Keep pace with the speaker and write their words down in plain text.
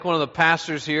One of the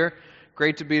pastors here.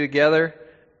 Great to be together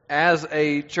as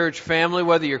a church family.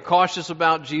 Whether you're cautious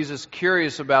about Jesus,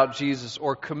 curious about Jesus,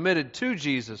 or committed to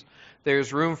Jesus,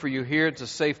 there's room for you here. It's a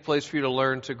safe place for you to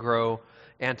learn, to grow,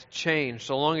 and to change.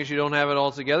 So long as you don't have it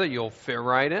all together, you'll fit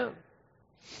right in.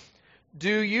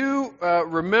 Do you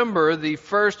remember the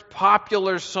first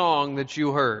popular song that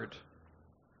you heard?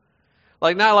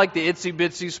 Not like the Itsy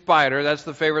Bitsy Spider. That's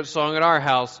the favorite song at our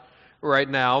house right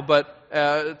now,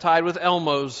 but tied with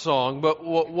Elmo's song. But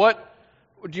what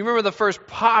do you remember the first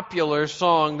popular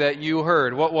song that you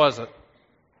heard? What was it?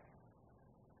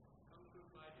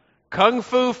 Kung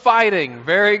Fu Fighting.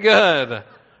 Very good.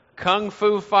 Kung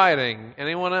Fu Fighting.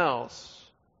 Anyone else?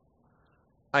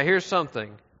 I hear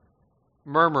something.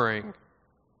 Murmuring.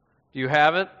 Do you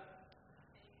have it?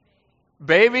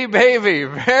 Baby, baby.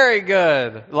 Very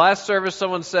good. Last service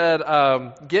someone said,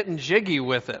 getting jiggy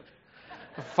with it.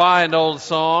 Fine old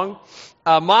song.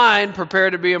 Mine,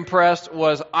 prepare to be impressed,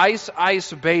 was Ice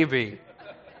Ice Baby.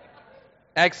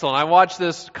 Excellent. I watched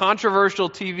this controversial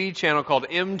TV channel called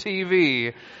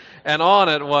MTV, and on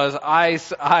it was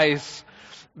Ice Ice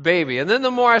Baby. And then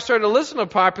the more I started to listen to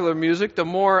popular music, the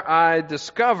more I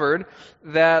discovered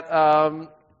that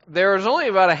there's only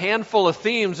about a handful of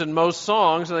themes in most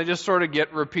songs, and they just sort of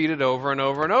get repeated over and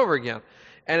over and over again.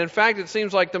 And in fact, it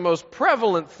seems like the most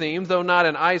prevalent theme, though not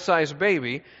in Ice Ice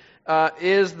Baby,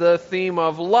 is the theme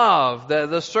of love,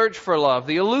 the search for love,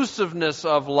 the elusiveness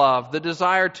of love, the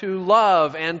desire to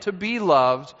love and to be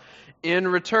loved in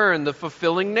return, the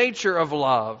fulfilling nature of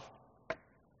love.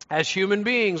 As human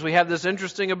beings, we have this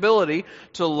interesting ability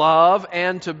to love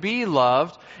and to be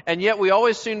loved, and yet we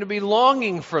always seem to be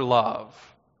longing for love.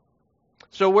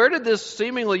 So where did this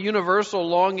seemingly universal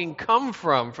longing come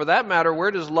from? For that matter,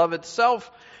 where does love itself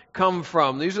come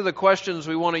from? These are the questions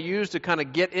we want to use to kind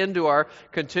of get into our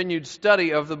continued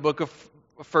study of the book of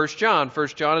 1 John. 1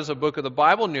 John is a book of the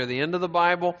Bible, near the end of the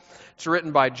Bible. It's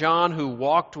written by John, who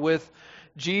walked with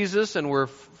Jesus, and we're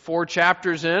 4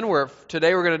 chapters in.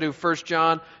 Today we're going to do 1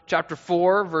 John chapter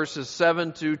 4, verses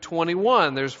 7 to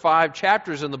 21. There's 5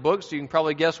 chapters in the book, so you can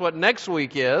probably guess what next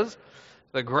week is.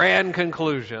 The grand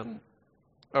conclusion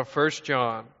of 1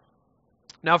 John.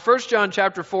 Now, 1 John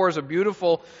chapter 4 is a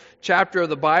beautiful chapter of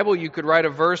the Bible. You could write a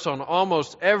verse on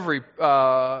almost write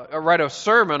a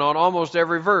sermon on almost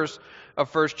every verse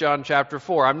of 1 John chapter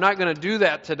 4. I'm not going to do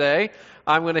that today.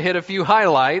 I'm going to hit a few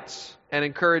highlights and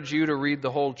encourage you to read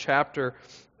the whole chapter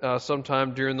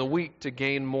sometime during the week to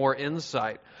gain more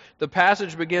insight. The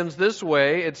passage begins this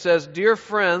way. It says, "Dear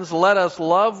friends, let us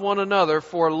love one another,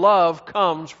 for love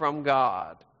comes from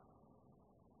God."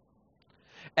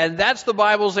 And that's the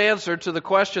Bible's answer to the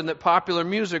question that popular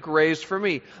music raised for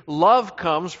me. Love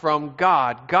comes from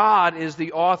God. God is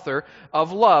the author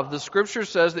of love. The Scripture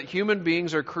says that human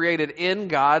beings are created in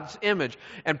God's image.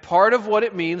 And part of what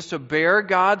it means to bear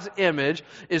God's image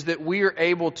is that we are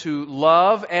able to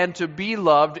love and to be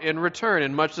loved in return,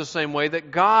 in much the same way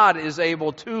that God is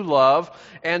able to love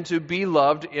and to be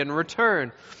loved in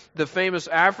return. The famous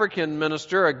African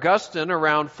minister, Augustine,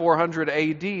 around 400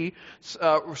 A.D.,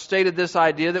 stated this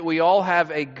idea that we all have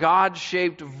a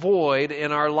God-shaped void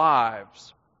in our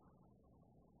lives.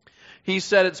 He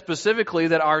said it specifically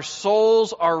that our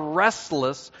souls are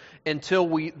restless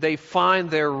until they find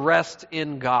their rest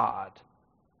in God.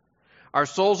 Our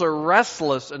souls are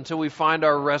restless until we find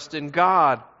our rest in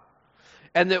God.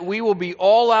 And that we will be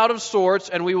all out of sorts,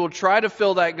 and we will try to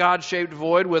fill that God-shaped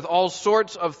void with all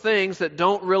sorts of things that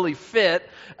don't really fit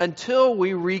until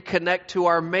we reconnect to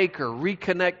our Maker,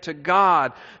 reconnect to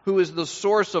God, who is the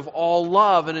source of all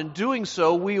love. And in doing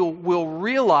so, we will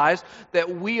realize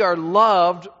that we are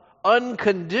loved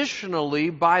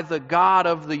unconditionally by the God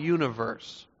of the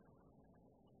universe.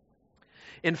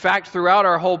 In fact, throughout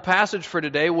our whole passage for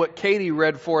today, what Katie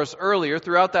read for us earlier,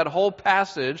 throughout that whole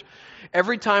passage,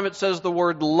 every time it says the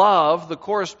word love, the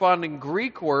corresponding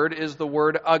Greek word is the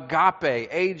word agape,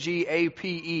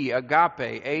 A-G-A-P-E,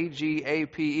 agape,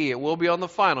 A-G-A-P-E. It will be on the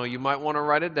final. You might want to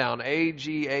write it down,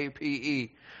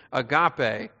 A-G-A-P-E,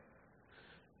 agape.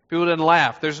 People didn't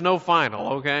laugh. There's no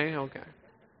final, okay? Okay.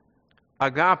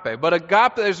 Agape. But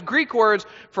agape, there's Greek words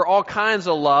for all kinds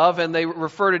of love, and they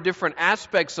refer to different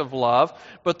aspects of love.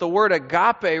 But the word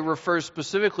agape refers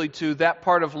specifically to that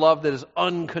part of love that is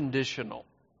unconditional.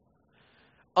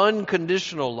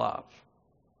 Unconditional love.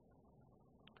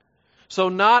 So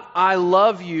not I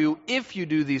love you if you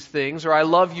do these things, or I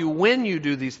love you when you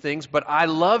do these things, but I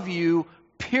love you,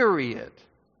 period.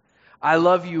 I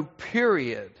love you,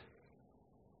 period.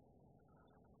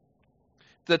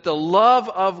 that the love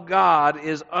of God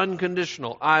is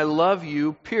unconditional. I love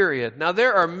you, period. Now,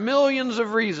 there are millions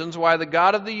of reasons why the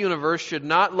God of the universe should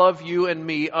not love you and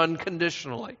me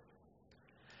unconditionally.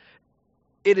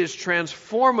 It is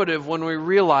transformative when we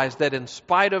realize that in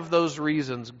spite of those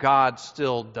reasons, God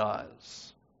still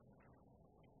does.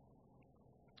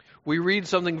 We read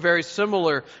something very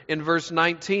similar in verse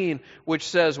 19, which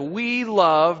says, we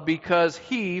love because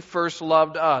He first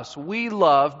loved us. We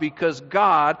love because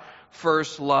God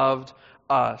first loved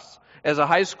us. As a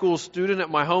high school student at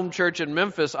my home church in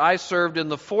Memphis, I served in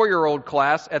the 4-year-old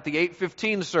class at the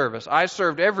 8:15 service. I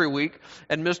served every week,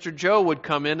 and Mr. Joe would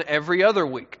come in every other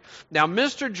week. Now,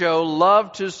 Mr. Joe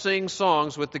loved to sing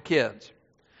songs with the kids.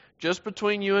 Just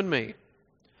between you and me,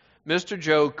 Mr.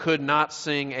 Joe could not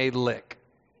sing a lick.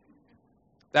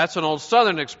 That's an old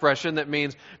Southern expression that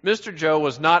means Mr. Joe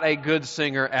was not a good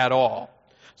singer at all.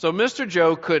 So Mr.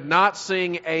 Joe could not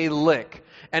sing a lick.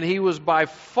 And he was by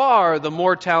far the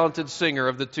more talented singer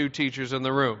of the two teachers in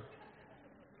the room.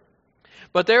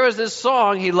 But there was this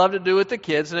song he loved to do with the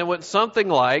kids, and it went something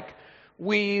like,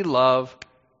 we love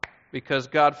because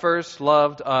God first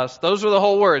loved us. Those were the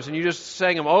whole words, and you just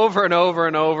sang them over and over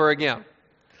and over again.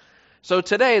 So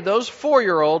today, those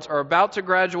 4-year-olds are about to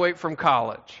graduate from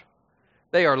college.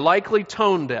 They are likely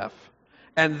tone deaf,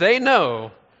 and they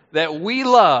know that we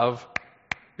love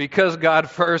because God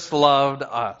first loved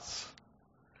us.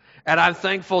 And I'm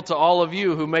thankful to all of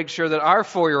you who make sure that our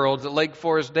 4-year-olds at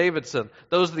LFC-Davidson,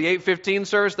 those at the 8:15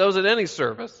 service, those at any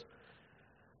service,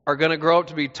 are going to grow up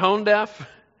to be tone deaf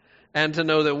and to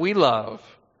know that we love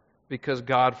because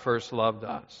God first loved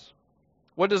us.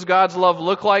 What does God's love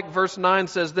look like? Verse 9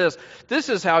 says this, this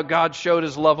is how God showed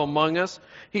His love among us.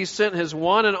 He sent His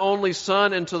one and only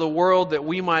Son into the world that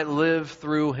we might live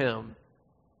through Him.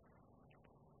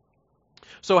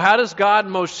 So how does God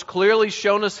most clearly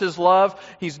shown us His love?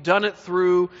 He's done it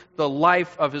through the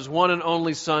life of His one and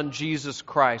only Son, Jesus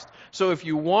Christ. So if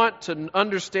you want to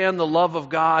understand the love of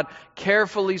God,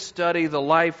 carefully study the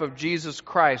life of Jesus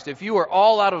Christ. If you are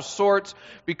all out of sorts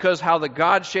because how the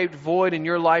God-shaped void in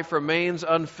your life remains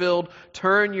unfilled,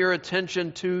 turn your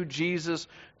attention to Jesus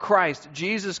Christ.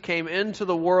 Jesus came into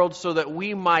the world so that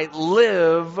we might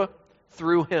live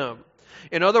through Him.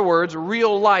 In other words,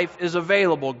 real life is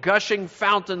available. Gushing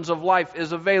fountains of life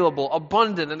is available.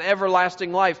 Abundant and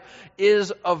everlasting life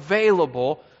is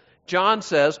available, John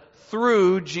says,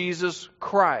 through Jesus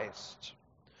Christ.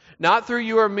 Not through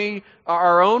you or me,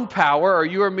 our own power, or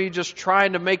you or me just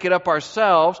trying to make it up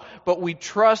ourselves, but we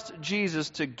trust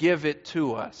Jesus to give it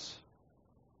to us.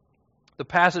 The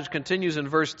passage continues in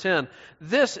verse 10.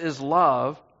 This is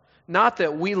love, not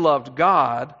that we loved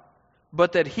God,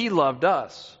 but that He loved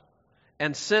us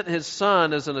and sent His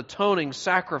Son as an atoning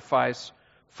sacrifice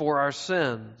for our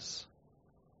sins.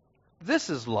 This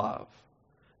is love.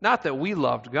 Not that we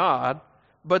loved God,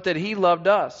 but that He loved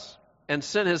us and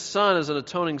sent His Son as an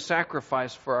atoning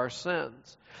sacrifice for our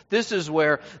sins. This is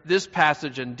where this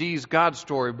passage and Dee's God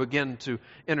story begin to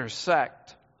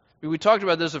intersect. We talked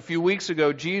about this a few weeks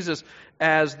ago, Jesus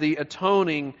as the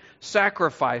atoning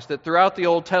sacrifice, that throughout the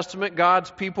Old Testament, God's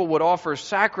people would offer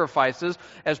sacrifices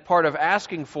as part of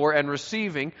asking for and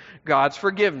receiving God's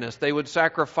forgiveness. They would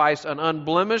sacrifice an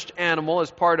unblemished animal as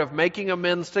part of making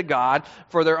amends to God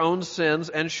for their own sins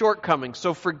and shortcomings.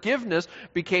 So forgiveness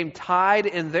became tied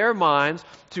in their minds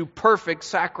to perfect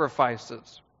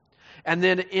sacrifices. And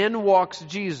then in walks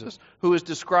Jesus, who is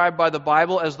described by the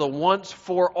Bible as the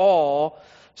once-for-all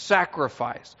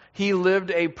sacrifice. He lived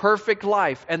a perfect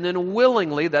life and then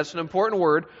willingly, that's an important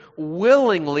word,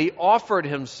 willingly offered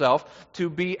Himself to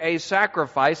be a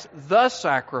sacrifice, the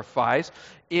sacrifice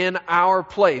in our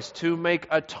place to make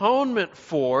atonement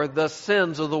for the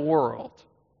sins of the world.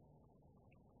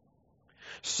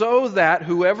 So that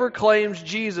whoever claims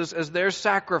Jesus as their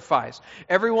sacrifice,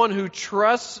 everyone who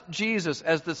trusts Jesus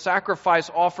as the sacrifice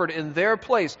offered in their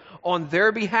place on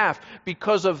their behalf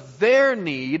because of their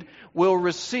need, will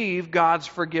receive God's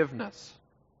forgiveness.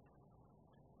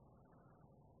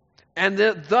 And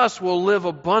that thus will live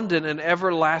abundant and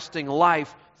everlasting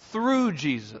life through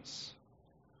Jesus.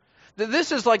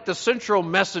 This is like the central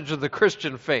message of the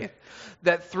Christian faith.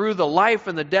 That through the life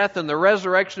and the death and the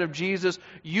resurrection of Jesus,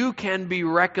 you can be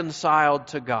reconciled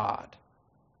to God.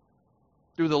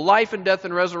 Through the life and death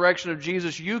and resurrection of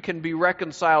Jesus, you can be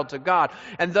reconciled to God.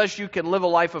 And thus you can live a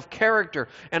life of character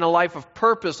and a life of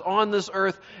purpose on this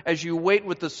earth as you wait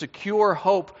with the secure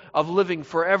hope of living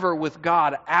forever with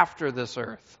God after this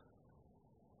earth.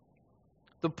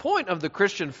 The point of the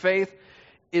Christian faith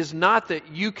is not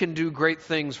that you can do great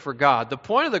things for God. The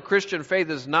point of the Christian faith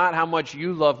is not how much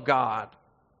you love God.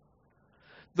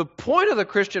 The point of the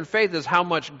Christian faith is how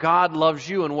much God loves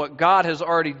you and what God has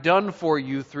already done for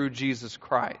you through Jesus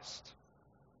Christ.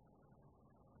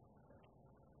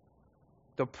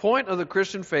 The point of the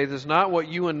Christian faith is not what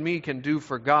you and me can do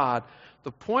for God.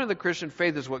 The point of the Christian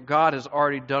faith is what God has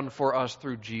already done for us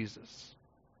through Jesus.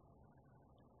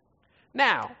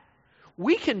 Now,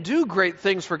 we can do great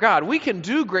things for God. We can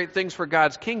do great things for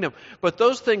God's kingdom, but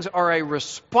those things are a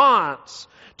response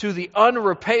to the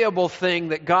unrepayable thing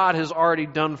that God has already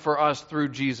done for us through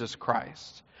Jesus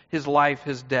Christ. His life,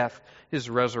 His death, His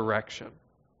resurrection.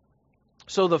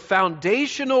 So the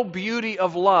foundational beauty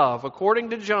of love,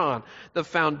 according to John, the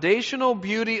foundational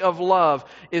beauty of love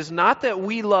is not that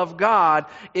we love God,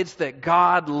 it's that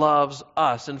God loves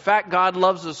us. In fact, God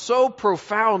loves us so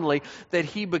profoundly that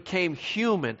He became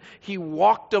human. He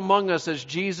walked among us as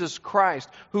Jesus Christ,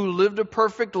 who lived a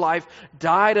perfect life,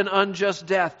 died an unjust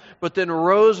death, but then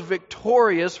rose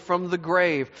victorious from the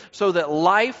grave, so that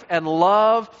life and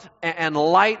love and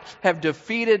light have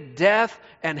defeated death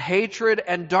and hatred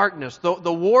and darkness.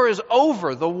 The war is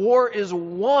over. The war is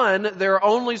won. There are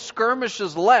only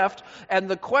skirmishes left. And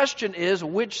the question is,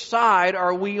 which side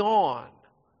are we on?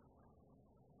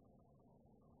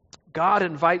 God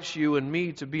invites you and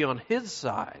me to be on His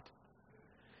side.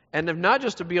 And if not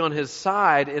just to be on His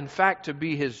side, in fact, to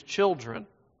be His children.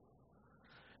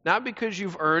 Not because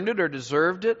you've earned it or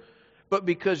deserved it, but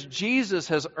because Jesus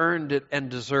has earned it and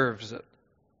deserves it.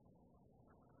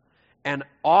 And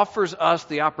offers us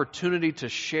the opportunity to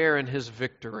share in His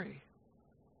victory.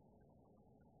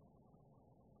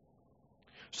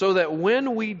 So that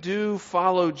when we do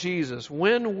follow Jesus,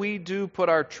 when we do put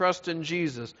our trust in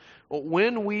Jesus,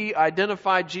 when we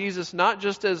identify Jesus not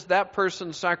just as that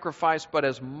person's sacrifice, but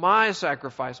as my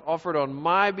sacrifice offered on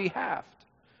my behalf,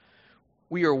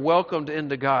 we are welcomed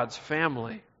into God's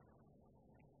family.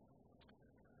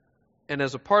 And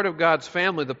as a part of God's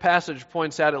family, the passage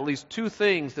points out at least two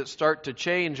things that start to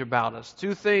change about us.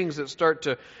 Two things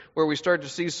that where we start to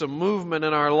see some movement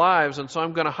in our lives. And so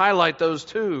I'm going to highlight those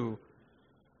two.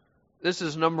 This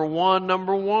is number one.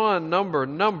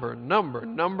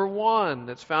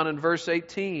 It's found in verse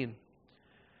 18.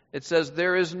 It says,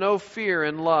 "There is no fear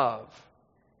in love,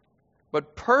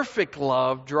 but perfect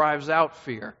love drives out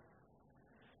fear,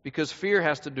 because fear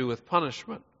has to do with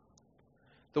punishment.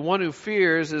 The one who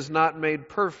fears is not made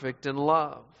perfect in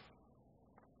love."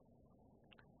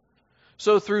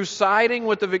 So through siding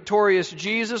with the victorious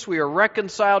Jesus, we are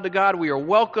reconciled to God. We are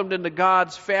welcomed into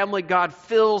God's family. God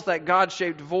fills that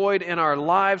God-shaped void in our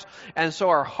lives. And so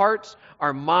our hearts,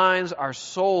 our minds, our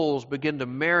souls begin to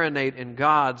marinate in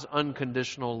God's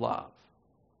unconditional love.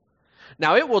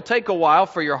 Now, it will take a while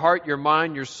for your heart, your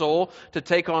mind, your soul to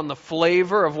take on the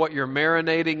flavor of what you're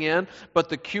marinating in, but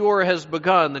the cure has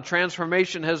begun. The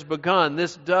transformation has begun.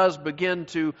 This does begin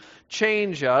to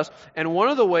change us. And one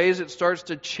of the ways it starts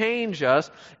to change us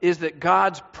is that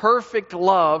God's perfect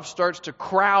love starts to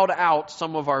crowd out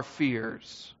some of our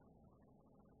fears.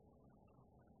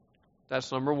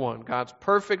 That's number one. God's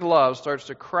perfect love starts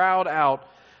to crowd out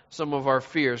some of our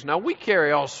fears. Now, we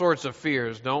carry all sorts of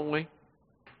fears, don't we?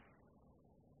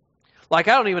 Like,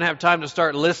 I don't even have time to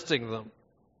start listing them.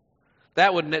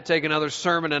 That would take another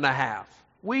sermon and a half.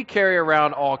 We carry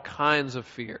around all kinds of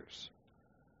fears.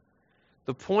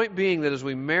 The point being that as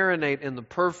we marinate in the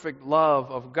perfect love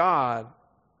of God,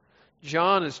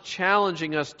 John is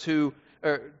challenging us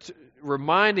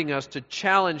reminding us to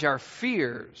challenge our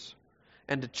fears.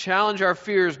 And to challenge our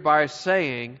fears by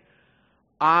saying,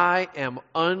 I am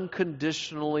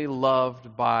unconditionally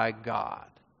loved by God.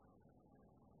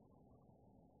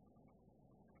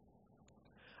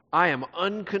 I am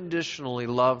unconditionally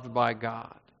loved by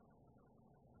God.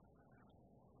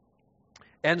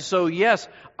 And so, yes,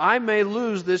 I may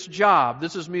lose this job.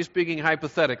 This is me speaking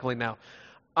hypothetically now.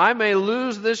 I may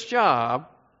lose this job,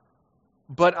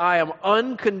 but I am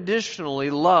unconditionally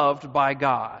loved by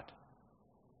God.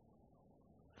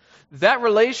 That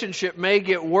relationship may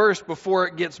get worse before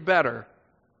it gets better,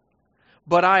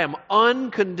 but I am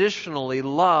unconditionally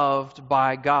loved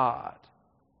by God.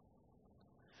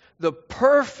 The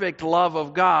perfect love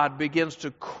of God begins to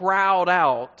crowd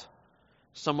out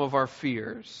some of our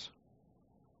fears.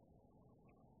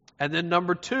 And then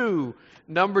number two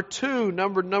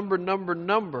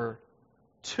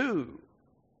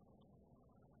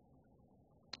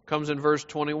comes in verse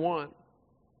 21.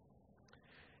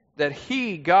 That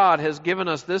He, God, has given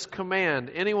us this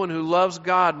command: anyone who loves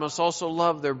God must also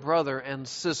love their brother and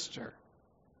sister.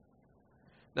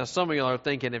 Now, some of you are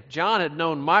thinking, if John had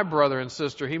known my brother and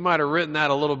sister, he might have written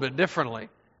that a little bit differently.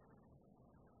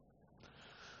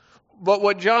 But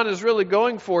what John is really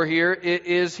going for here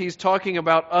is he's talking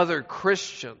about other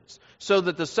Christians. So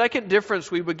that the second difference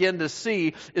we begin to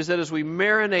see is that as we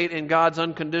marinate in God's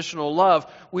unconditional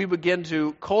love, we begin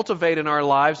to cultivate in our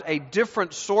lives a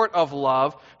different sort of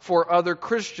love for other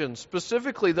Christians,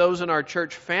 specifically those in our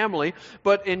church family,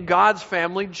 but in God's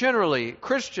family generally,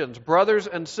 Christians, brothers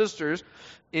and sisters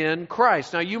in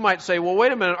Christ. Now you might say, well,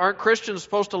 wait a minute, aren't Christians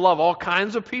supposed to love all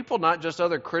kinds of people, not just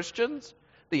other Christians?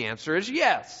 The answer is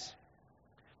yes.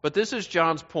 But this is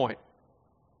John's point.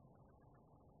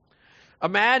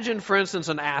 Imagine, for instance,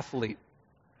 an athlete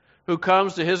who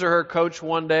comes to his or her coach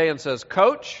one day and says,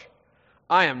 "Coach,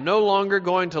 I am no longer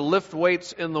going to lift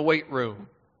weights in the weight room."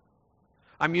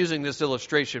 I'm using this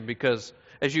illustration because,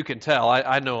 as you can tell,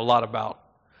 I know a lot about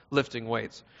lifting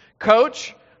weights.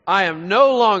 "Coach, I am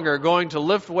no longer going to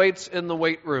lift weights in the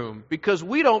weight room because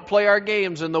we don't play our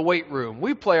games in the weight room.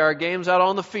 We play our games out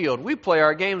on the field. We play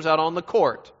our games out on the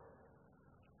court.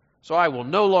 So I will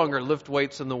no longer lift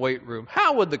weights in the weight room."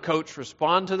 How would the coach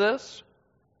respond to this?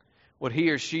 Would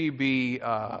he or she be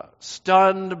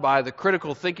stunned by the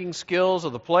critical thinking skills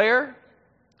of the player?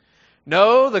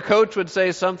 No, the coach would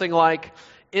say something like,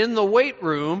 "In the weight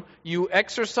room, you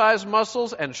exercise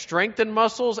muscles and strengthen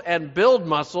muscles and build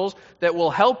muscles that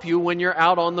will help you when you're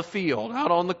out on the field,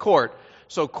 out on the court.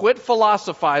 So quit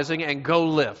philosophizing and go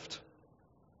lift."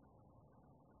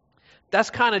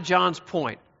 That's kind of John's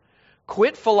point.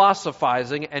 Quit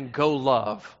philosophizing and go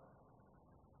love.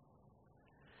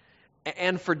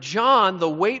 And for John, the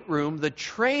weight room, the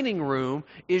training room,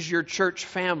 is your church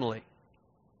family.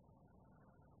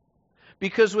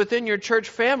 Because within your church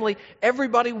family,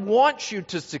 everybody wants you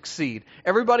to succeed.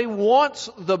 Everybody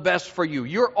wants the best for you.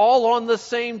 You're all on the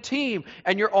same team,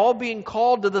 and you're all being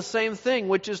called to the same thing,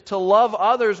 which is to love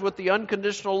others with the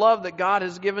unconditional love that God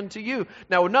has given to you.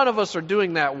 Now, none of us are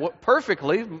doing that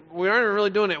perfectly. We aren't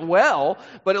really doing it well,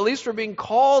 but at least we're being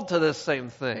called to this same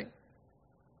thing.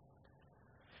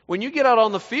 When you get out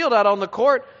on the field, out on the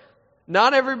court,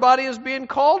 not everybody is being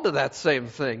called to that same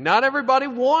thing. Not everybody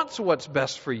wants what's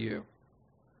best for you.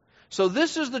 So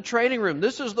this is the training room.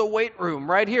 This is the weight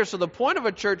room right here. So the point of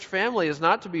a church family is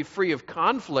not to be free of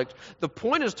conflict. The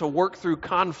point is to work through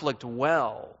conflict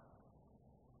well.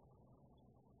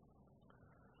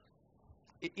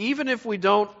 Even if we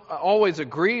don't always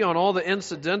agree on all the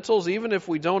incidentals, even if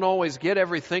we don't always get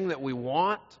everything that we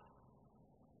want,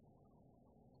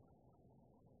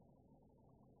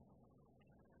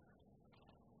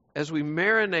 as we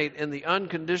marinate in the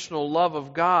unconditional love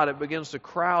of God, it begins to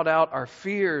crowd out our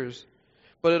fears.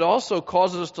 But it also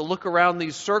causes us to look around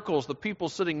these circles, the people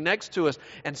sitting next to us,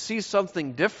 and see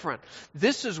something different.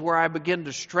 This is where I begin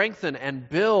to strengthen and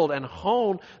build and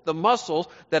hone the muscles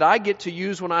that I get to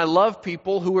use when I love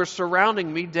people who are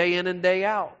surrounding me day in and day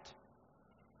out.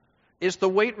 It's the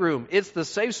weight room. It's the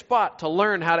safe spot to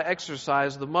learn how to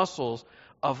exercise the muscles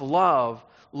of love.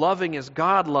 Loving as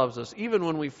God loves us, even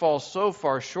when we fall so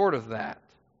far short of that.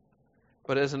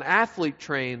 But as an athlete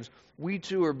trains, we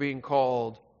too are being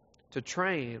called to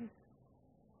train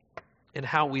in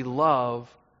how we love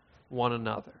one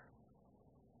another.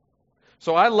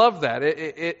 So I love that.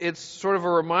 It's sort of a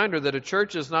reminder that a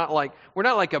church is not like, we're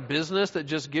not like a business that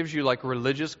just gives you like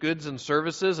religious goods and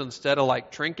services instead of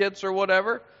like trinkets or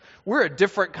whatever. We're a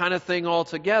different kind of thing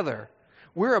altogether.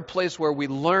 We're a place where we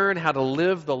learn how to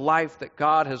live the life that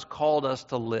God has called us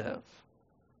to live.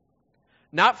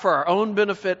 Not for our own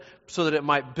benefit, so that it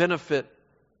might benefit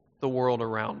the world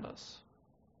around us.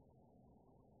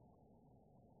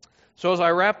 So as I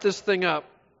wrap this thing up,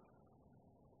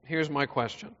 here's my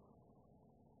question.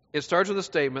 It starts with a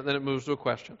statement, then it moves to a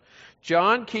question.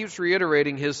 John keeps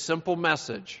reiterating his simple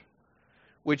message,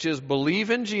 which is believe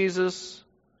in Jesus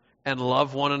and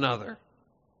love one another.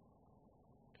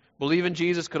 Believe in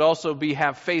Jesus could also be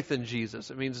have faith in Jesus.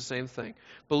 It means the same thing.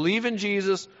 Believe in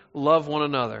Jesus, love one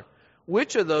another.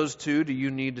 Which of those two do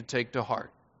you need to take to heart?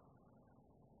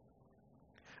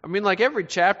 I mean, like every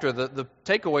chapter, the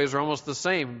takeaways are almost the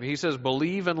same. He says,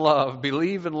 believe in love,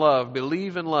 believe in love,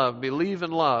 believe in love, believe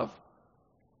in love.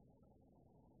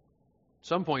 At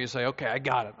some point you say, okay, I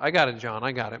got it, John,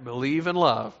 I got it. Believe in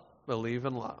love, believe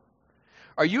in love.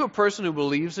 Are you a person who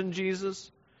believes in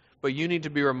Jesus, but you need to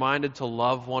be reminded to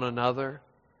love one another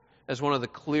as one of the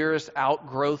clearest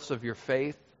outgrowths of your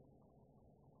faith?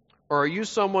 Or are you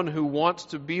someone who wants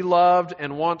to be loved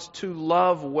and wants to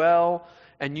love well,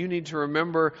 and you need to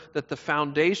remember that the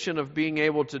foundation of being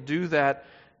able to do that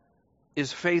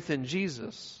is faith in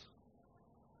Jesus?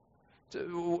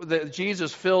 That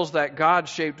Jesus fills that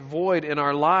God-shaped void in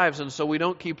our lives, and so we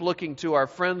don't keep looking to our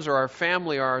friends or our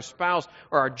family or our spouse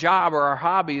or our job or our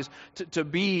hobbies to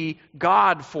be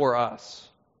God for us.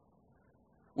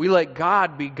 We let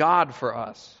God be God for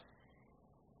us.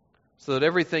 so that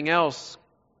everything else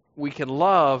we can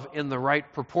love in the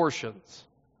right proportions.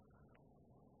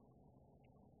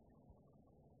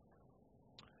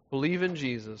 Believe in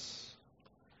Jesus.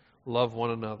 Love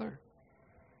one another.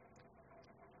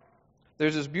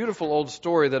 There's this beautiful old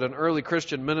story that an early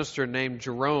Christian minister named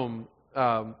Jerome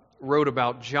wrote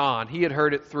about John. He had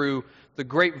heard it through the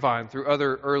grapevine, through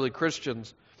other early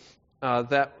Christians,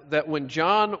 that when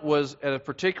John was at a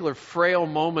particular frail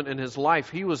moment in his life,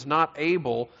 he was not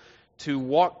able to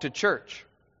walk to church.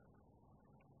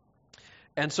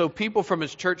 And so people from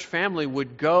his church family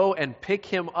would go and pick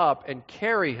him up and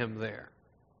carry him there.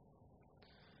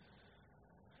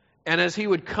 And as he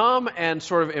would come and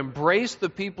sort of embrace the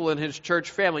people in his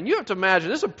church family, and you have to imagine,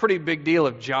 this is a pretty big deal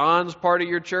if John's part of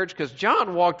your church, because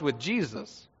John walked with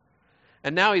Jesus.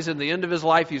 And now he's in the end of his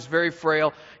life, he's very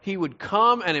frail. He would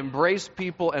come and embrace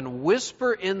people and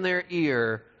whisper in their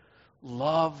ear,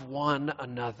 "Love one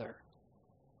another."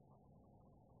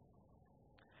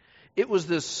 It was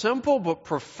this simple but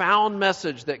profound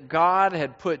message that God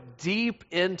had put deep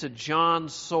into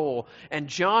John's soul. And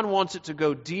John wants it to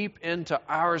go deep into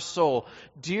our soul.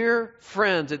 Dear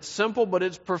friends, it's simple but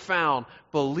it's profound.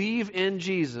 Believe in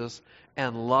Jesus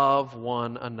and love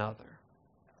one another.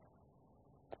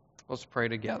 Let's pray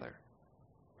together.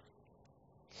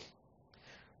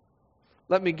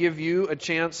 Let me give you a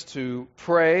chance to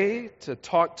pray, to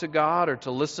talk to God, or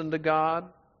to listen to God.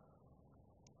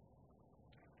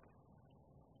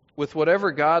 With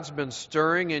whatever God's been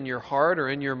stirring in your heart or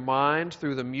in your mind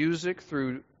through the music,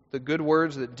 through the good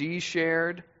words that Dee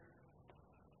shared,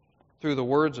 through the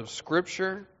words of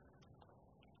Scripture,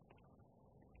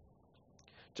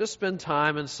 just spend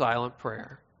time in silent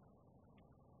prayer.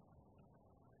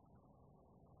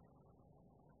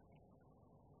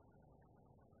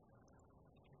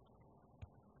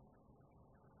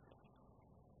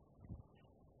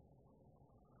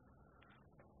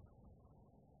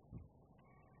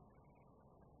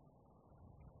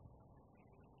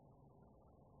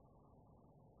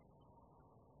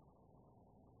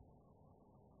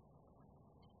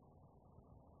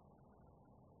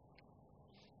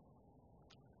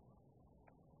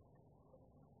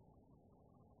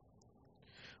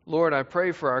 Lord, I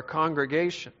pray for our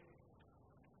congregation.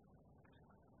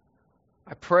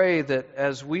 I pray that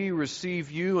as we receive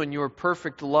you and your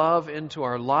perfect love into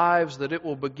our lives, that it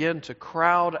will begin to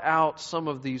crowd out some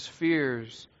of these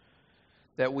fears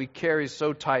that we carry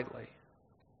so tightly.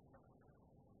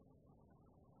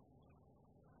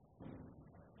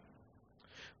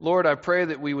 Lord, I pray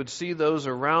that we would see those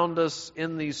around us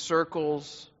in these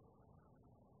circles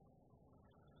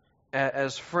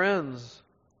as friends.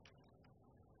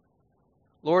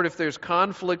 Lord, if there's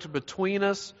conflict between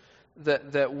us,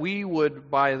 that we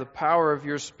would, by the power of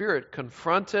your Spirit,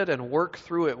 confront it and work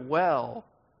through it well,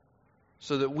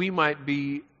 so that we might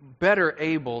be better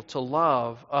able to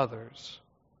love others.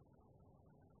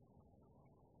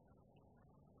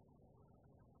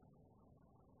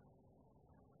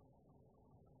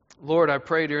 Lord, I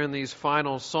pray during these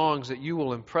final songs that you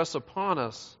will impress upon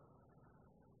us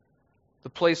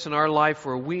the place in our life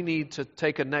where we need to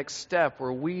take a next step,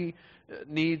 where we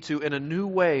need to, in a new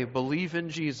way, believe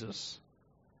in Jesus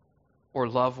or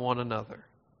love one another.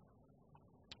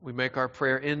 We make our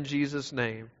prayer in Jesus'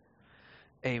 name.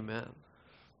 Amen.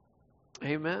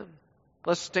 Amen.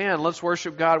 Let's stand. Let's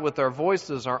worship God with our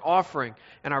voices, our offering,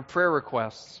 and our prayer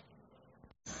requests.